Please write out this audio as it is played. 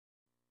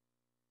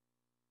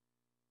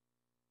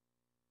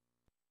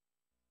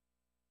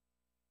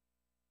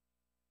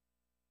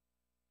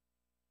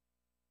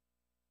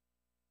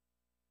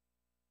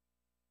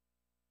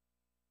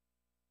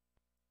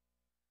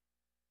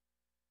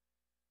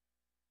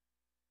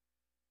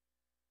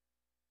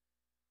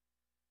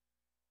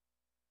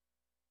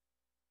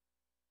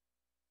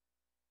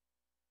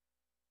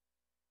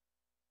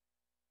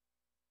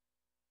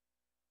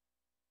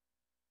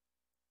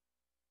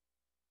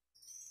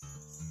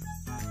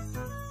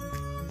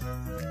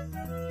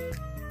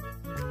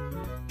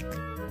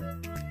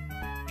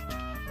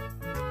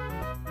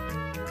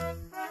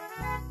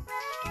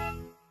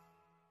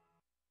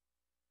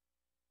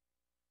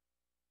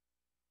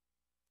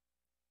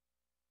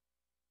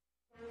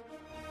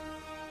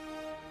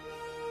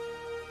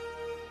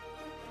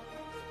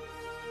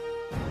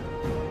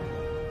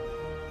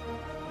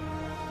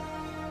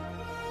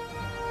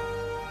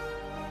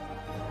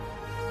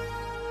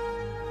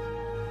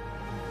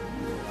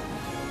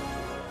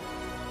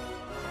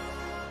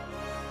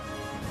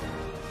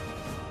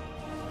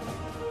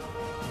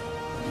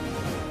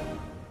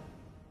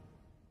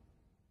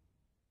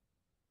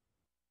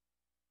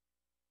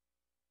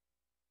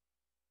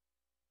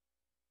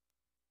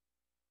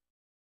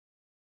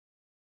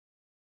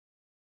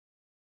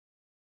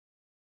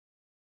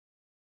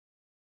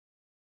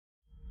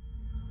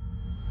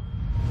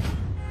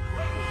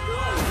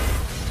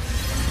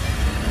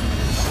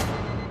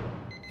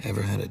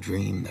Ever had a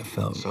dream that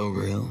felt so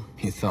real,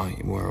 you thought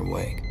you were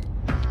awake?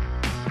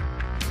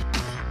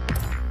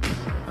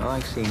 I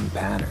like seeing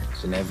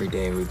patterns in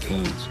everyday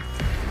routines.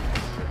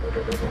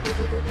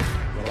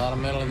 A lot of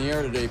metal in the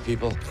air today,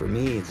 people. For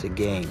me, it's a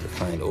game to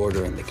find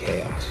order in the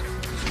chaos.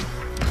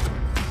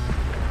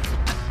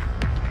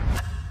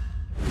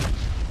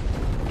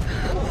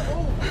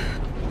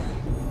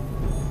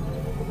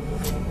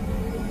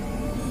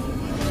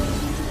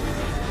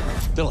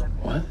 Dylan.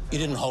 What? You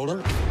didn't hold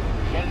him?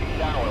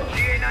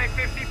 GA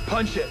 950,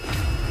 punch it.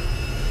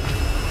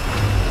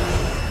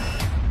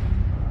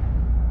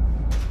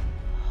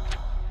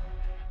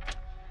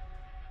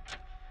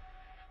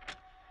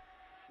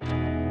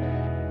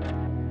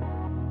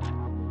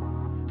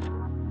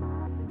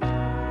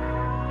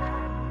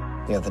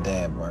 The other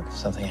day at work,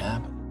 something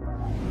happened.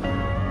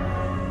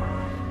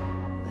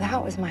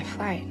 That was my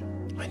fight.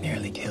 I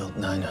nearly killed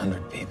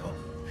 900 people.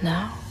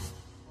 No.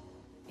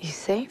 You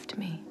saved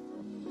me.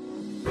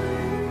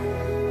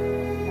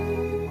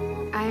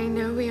 I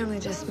know we only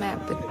just met,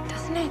 but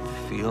doesn't it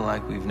Feel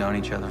like we've known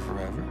each other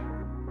forever?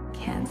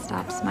 can't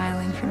stop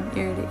smiling from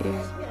ear to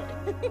ear?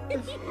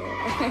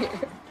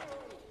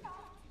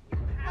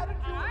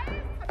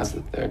 That's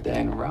the third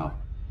day in a row.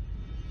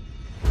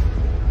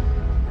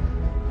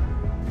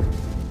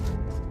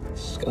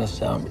 This is gonna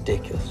sound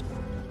ridiculous.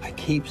 I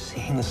keep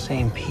seeing the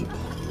same people.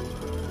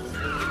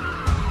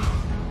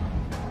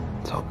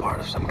 It's all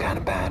part of some kind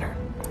of pattern.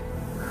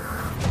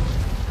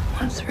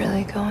 What's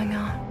really going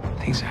on?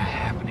 Things are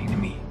happening to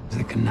me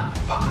that cannot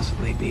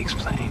possibly be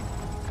explained.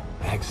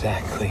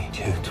 Exactly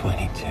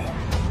 2:22.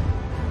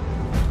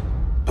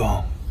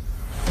 Boom.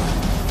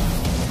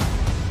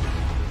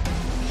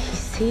 He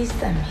sees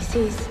them. He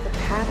sees the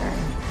pattern.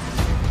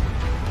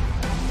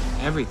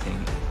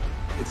 Everything,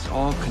 it's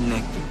all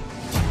connected.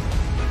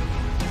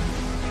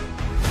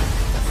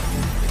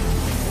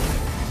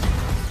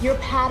 Your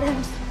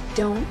patterns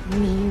don't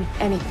mean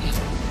anything.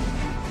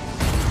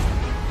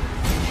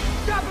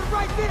 Stop it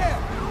right there!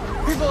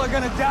 People are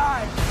gonna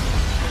die.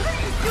 What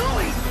are you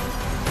doing?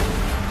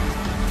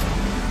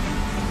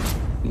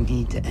 We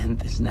need to end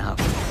this now.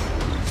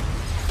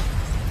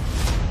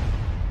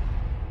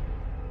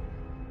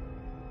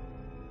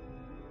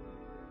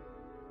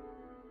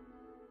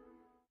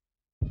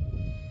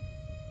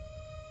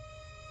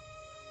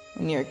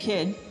 When you're a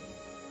kid, you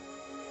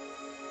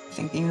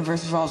think the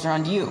universe revolves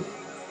around you.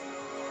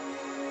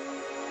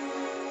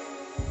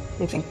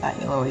 You think that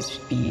you'll always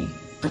be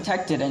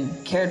protected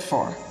and cared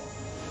for.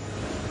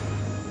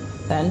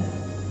 Then,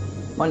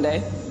 one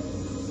day,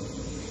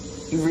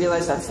 you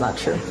realize that's not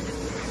true.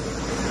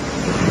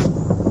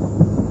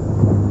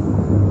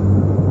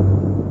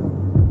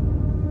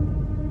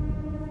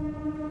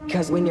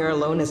 Because when you're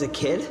alone as a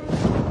kid,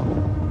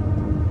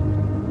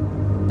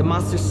 the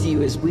monsters see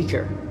you as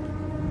weaker.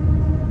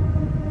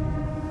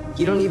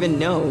 You don't even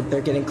know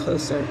they're getting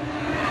closer.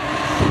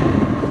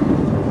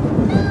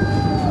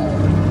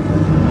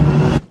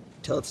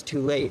 Till it's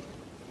too late.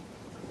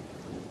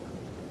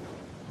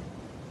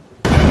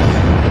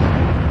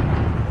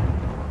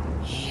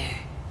 Here.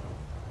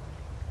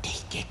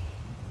 Take it.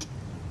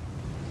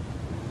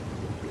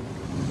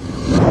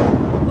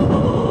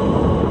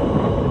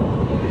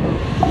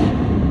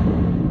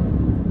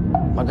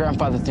 My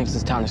grandfather thinks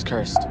this town is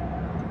cursed.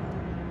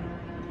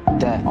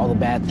 That all the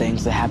bad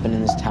things that happen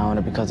in this town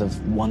are because of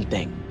one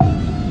thing.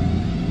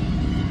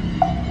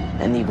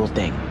 An evil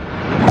thing.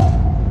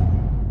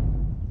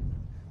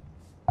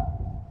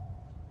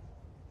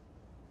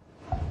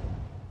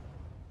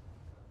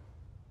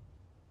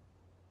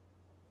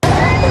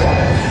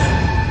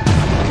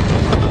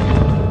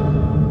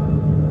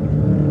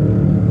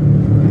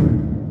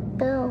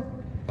 Bill,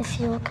 if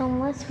you'll come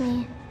with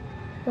me,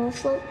 you'll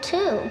float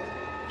too.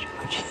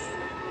 Georgie.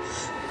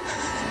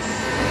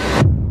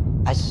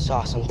 I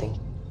saw something.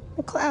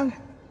 The clown.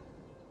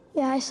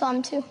 Yeah, I saw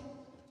him too.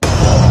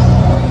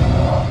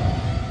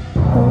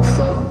 You'll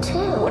float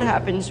too. What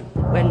happens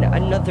when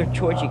another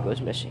Georgie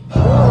goes missing?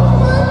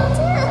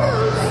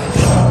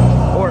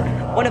 Or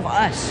one of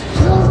us?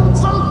 You'll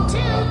float too.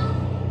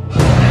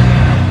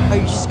 Are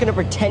you just gonna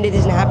pretend it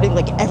isn't happening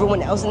like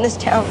everyone else in this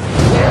town?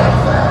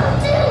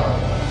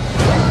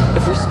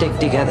 If we stick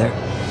together,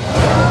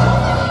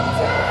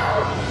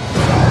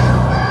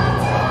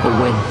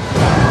 we'll win.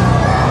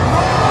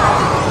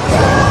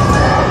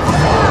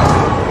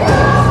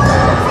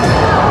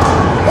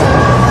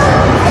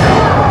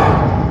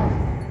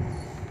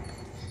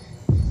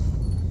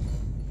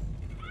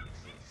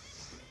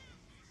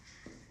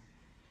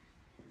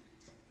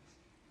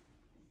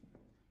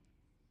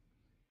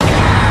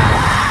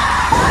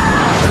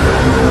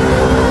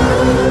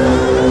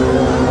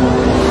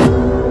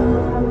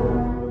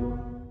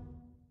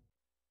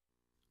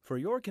 For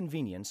your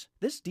convenience,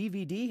 this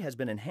DVD has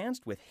been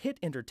enhanced with Hit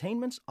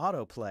Entertainment's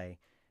Autoplay.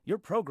 Your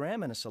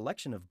program and a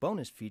selection of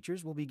bonus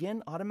features will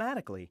begin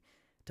automatically.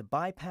 To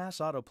bypass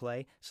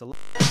autoplay, select...